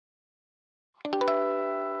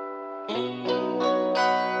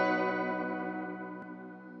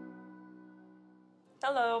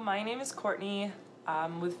Hello, my name is Courtney.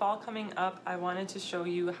 With fall coming up, I wanted to show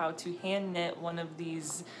you how to hand knit one of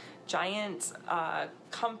these giant,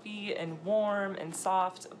 comfy and warm and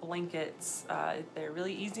soft blankets. They're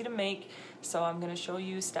really easy to make, so I'm going to show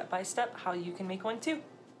you step by step how you can make one too.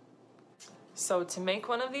 So to make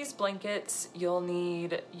one of these blankets, you'll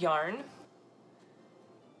need yarn.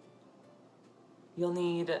 You'll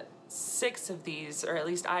need 6 of these, or at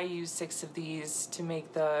least I use 6 of these to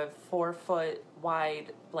make the 4-foot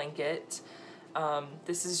wide blanket.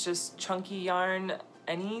 This is just chunky yarn.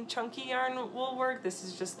 Any chunky yarn will work. This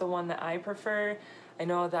is just the one that I prefer. I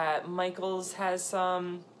know that Michael's has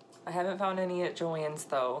some. I haven't found any at Joann's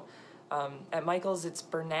though. At Michael's it's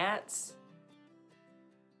Bernat's.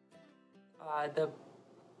 The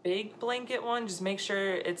big blanket one, just make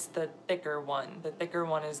sure it's the thicker one. The thicker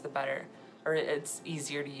one is the better, or it's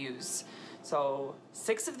easier to use. So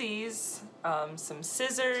 6 of these, some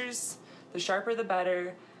scissors, the sharper the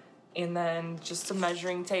better, and then just some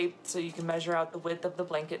measuring tape so you can measure out the width of the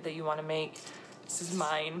blanket that you want to make. This is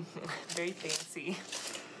mine, very fancy.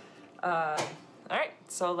 Alright,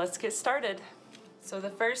 so let's get started. So the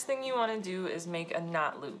first thing you want to do is make a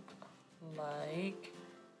knot loop, like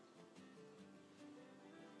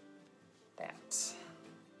that.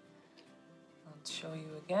 I'll show you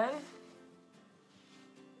again.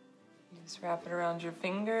 You just wrap it around your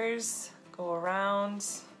fingers, go around,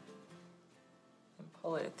 and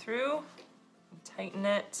pull it through, and tighten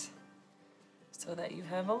it so that you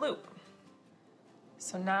have a loop.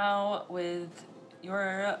 So now with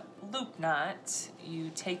your loop knot, you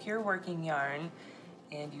take your working yarn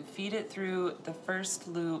and you feed it through the first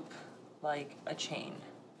loop like a chain.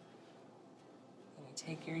 And you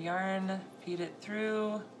take your yarn, feed it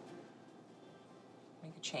through,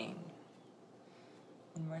 make a chain.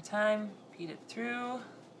 One more time, feed it through,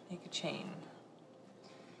 make a chain.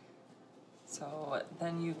 So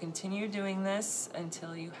then you continue doing this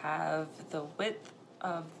until you have the width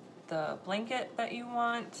of the blanket that you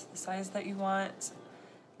want, the size that you want.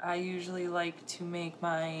 I usually like to make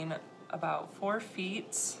mine about 4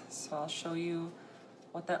 feet, so I'll show you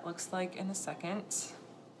what that looks like in a second.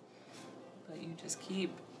 But you just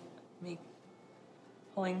keep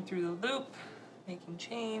pulling through the loop, making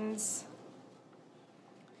chains,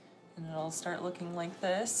 and it'll start looking like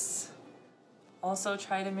this. Also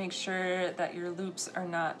try to make sure that your loops are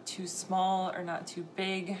not too small or not too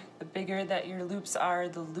big. The bigger that your loops are,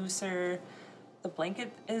 the looser the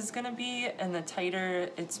blanket is gonna be, and the tighter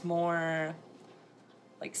it's more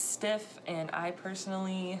like stiff, and I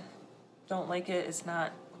personally don't like it. It's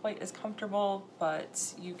not quite as comfortable,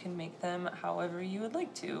 but you can make them however you would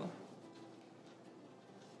like to.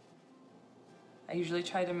 I usually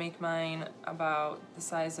try to make mine about the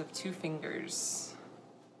size of 2 fingers.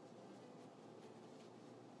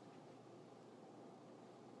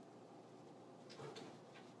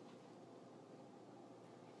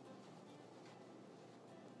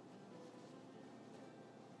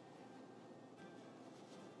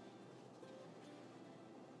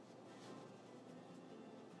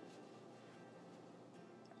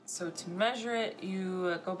 So to measure it,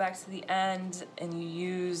 you go back to the end and you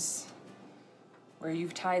use where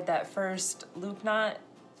you've tied that first loop knot,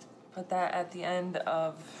 put that at the end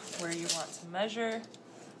of where you want to measure.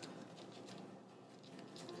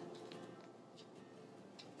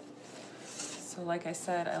 So like I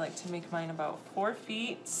said, I like to make mine about 4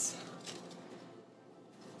 feet.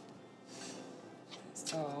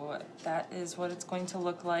 So that is what it's going to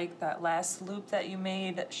look like. That last loop that you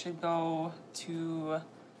made should go to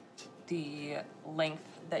the length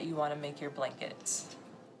that you want to make your blanket.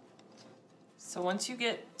 So once you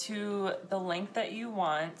get to the length that you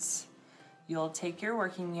want, you'll take your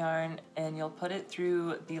working yarn and you'll put it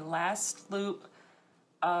through the last loop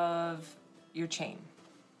of your chain.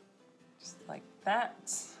 Just like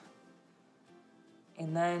that.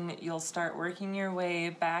 And then you'll start working your way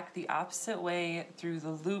back the opposite way through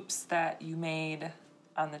the loops that you made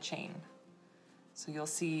on the chain. So you'll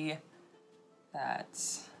see that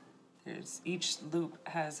each loop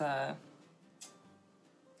has a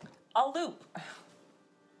loop.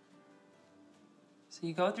 So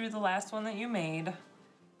you go through the last one that you made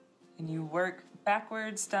and you work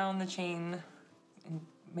backwards down the chain and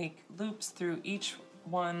make loops through each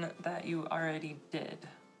one that you already did.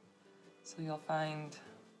 So you'll find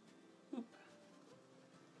loop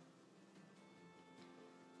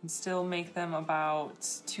and still make them about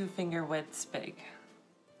 2 finger widths big.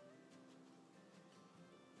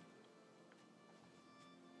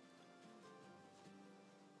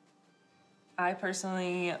 I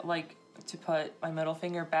personally like to put my middle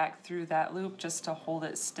finger back through that loop just to hold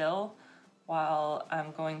it still while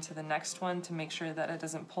I'm going to the next one to make sure that it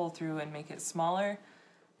doesn't pull through and make it smaller.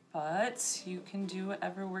 But you can do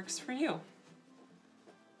whatever works for you.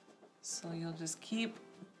 So you'll just keep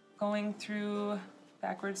going through,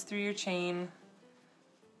 backwards through your chain,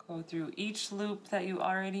 go through each loop that you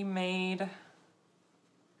already made,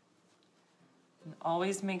 and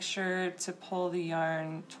always make sure to pull the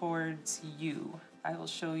yarn towards you. I will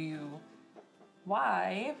show you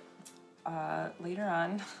why later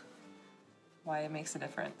on, why it makes a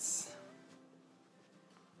difference.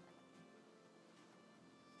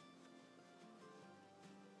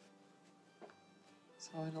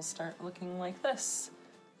 So it'll start looking like this,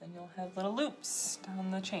 and you'll have little loops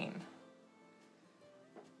down the chain.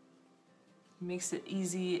 It makes it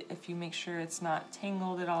easy if you make sure it's not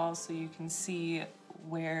tangled at all, so you can see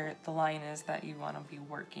where the line is that you want to be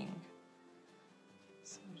working.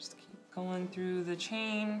 So just keep going through the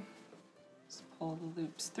chain, just pull the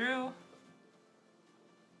loops through.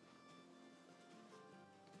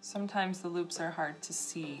 Sometimes the loops are hard to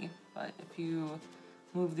see, but if you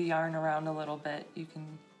move the yarn around a little bit, you can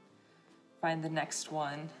find the next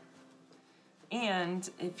one. And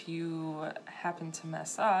if you happen to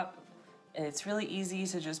mess up, it's really easy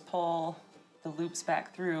to just pull the loops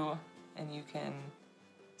back through and you can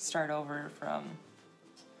start over from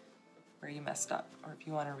where you messed up, or if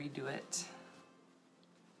you want to redo it.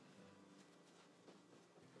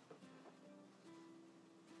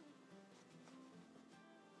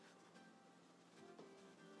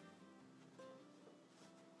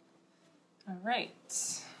 All right.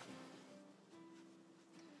 So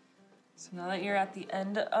now that you're at the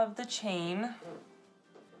end of the chain,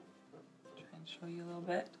 try and show you a little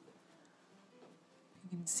bit.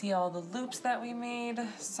 You can see all the loops that we made.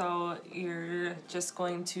 So you're just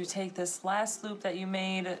going to take this last loop that you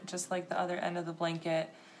made, just like the other end of the blanket,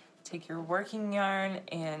 take your working yarn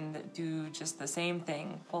and do just the same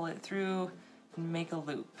thing. Pull it through and make a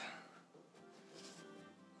loop.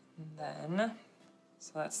 And then,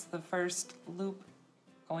 so that's the first loop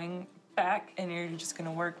going back, and you're just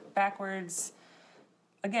gonna work backwards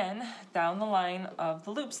again down the line of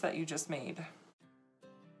the loops that you just made.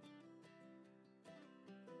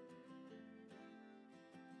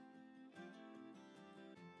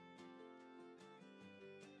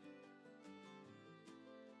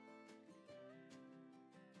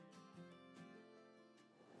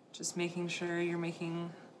 Just making sure you're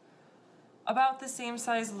making about the same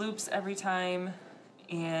size loops every time,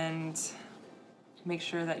 and make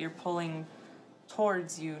sure that you're pulling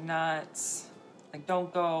towards you, not like,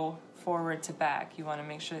 don't go forward to back. You want to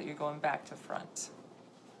make sure that you're going back to front.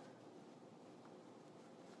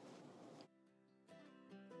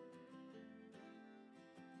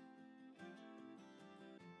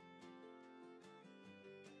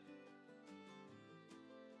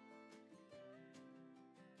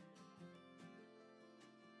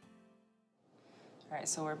 All right,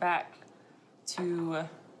 so we're back to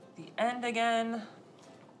the end again.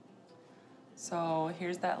 So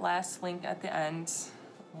here's that last link at the end.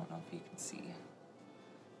 I don't know if you can see.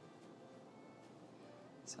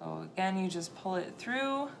 So again, you just pull it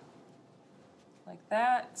through like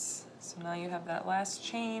that. So now you have that last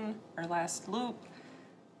chain or last loop,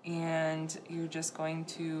 and you're just going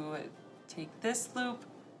to take this loop,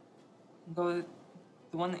 go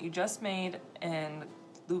the one that you just made, and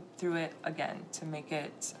loop through it again to make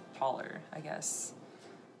it taller, I guess.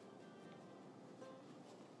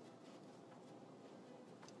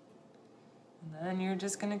 And then you're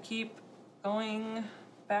just gonna keep going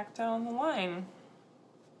back down the line.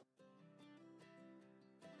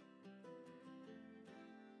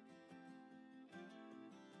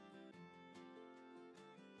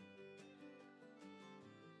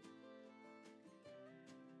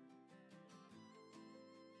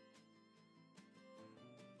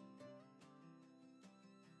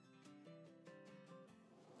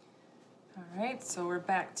 All right, so we're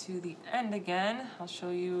back to the end again. I'll show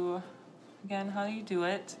you again how you do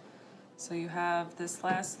it. So you have this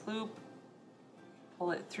last loop,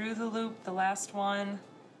 pull it through the loop, the last one,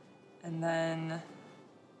 and then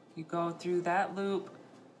you go through that loop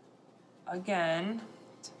again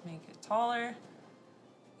to make it taller,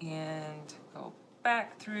 and go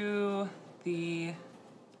back through the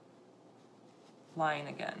line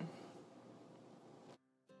again.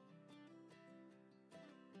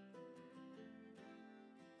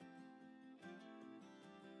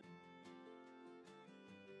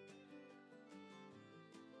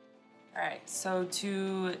 All right, so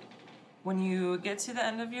when you get to the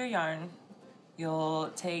end of your yarn,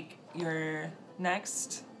 you'll take your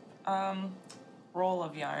next roll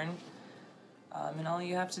of yarn And all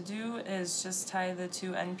you have to do is just tie the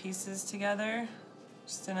two end pieces together,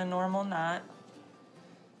 just in a normal knot.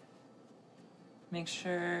 Make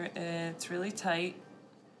sure it's really tight.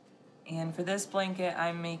 And for this blanket,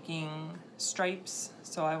 I'm making stripes,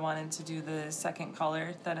 so I wanted to do the second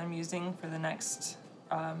color that I'm using for the next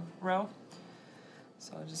row.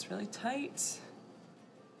 So just really tight.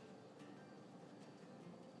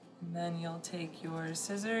 And then you'll take your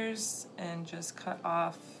scissors and just cut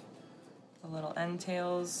off the little end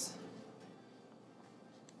tails.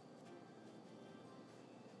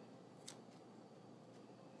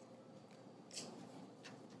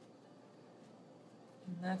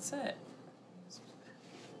 And that's it.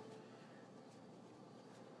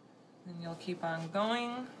 And you'll keep on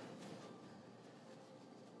going.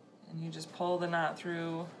 And you just pull the knot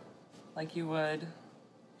through like you would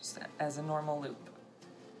just as a normal loop.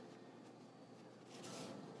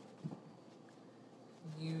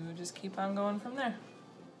 You just keep on going from there.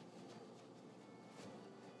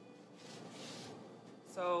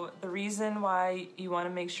 So the reason why you want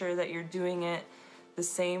to make sure that you're doing it the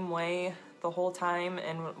same way the whole time,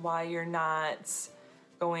 and why you're not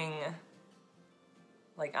going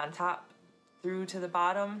like on top through to the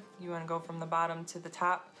bottom, you want to go from the bottom to the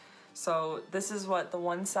top. So this is what the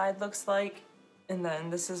one side looks like, and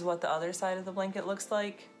then this is what the other side of the blanket looks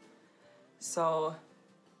like. So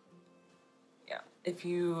yeah, if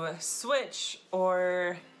you switch,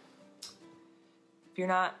 or if you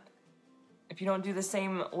don't do the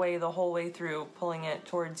same way the whole way through, pulling it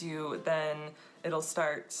towards you, then it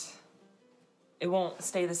won't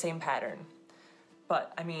stay the same pattern.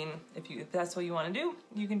 But I mean, if that's what you want to do,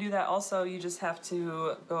 you can do that also. You just have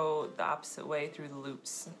to go the opposite way through the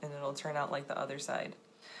loops, and it'll turn out like the other side.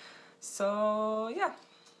 So yeah,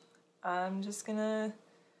 I'm just gonna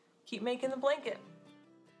keep making the blanket.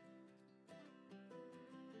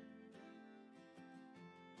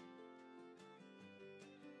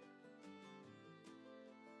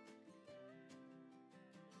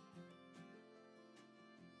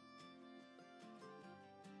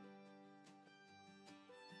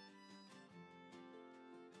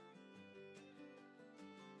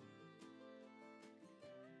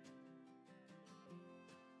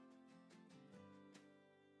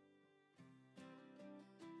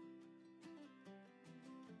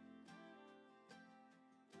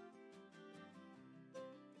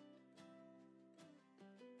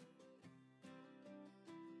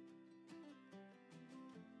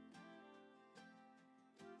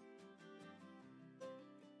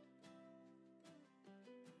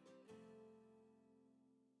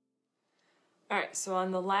 All right, so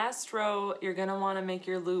on the last row, you're gonna wanna make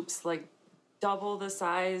your loops like double the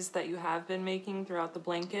size that you have been making throughout the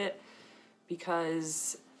blanket,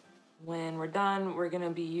 because when we're done, we're gonna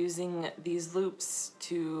be using these loops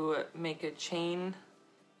to make a chain,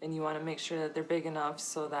 and you wanna make sure that they're big enough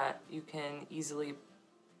so that you can easily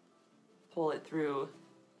pull it through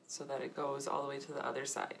so that it goes all the way to the other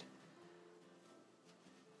side.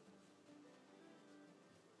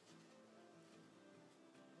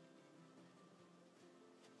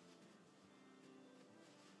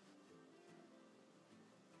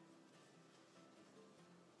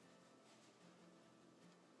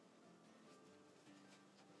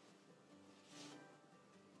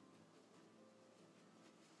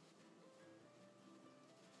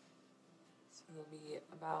 It'll be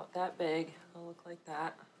about that big. It'll look like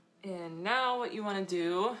that. And now what you want to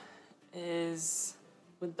do is,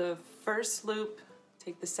 with the first loop,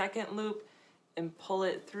 take the second loop and pull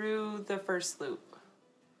it through the first loop,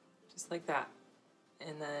 just like that.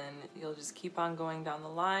 And then you'll just keep on going down the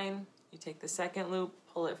line. You take the second loop,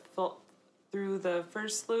 pull it through the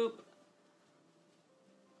first loop,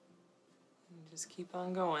 and just keep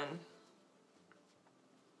on going.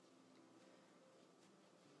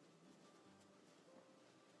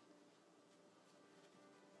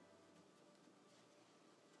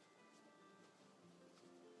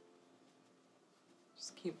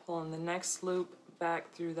 Just keep pulling the next loop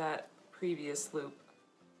back through that previous loop.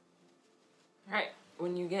 All right,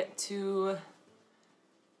 when you get to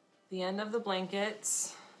the end of the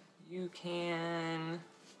blanket, you can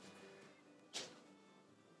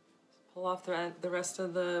pull off the rest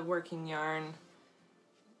of the working yarn.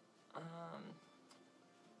 And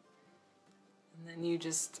then you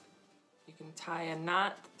can tie a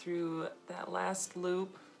knot through that last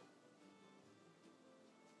loop.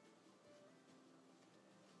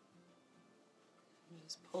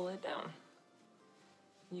 Just pull it down.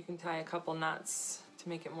 You can tie a couple knots to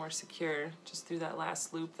make it more secure just through that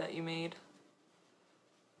last loop that you made.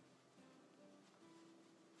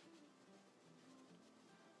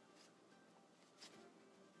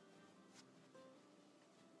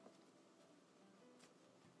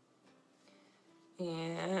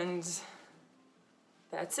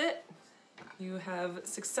 That's it. You have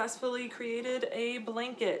successfully created a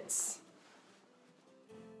blanket.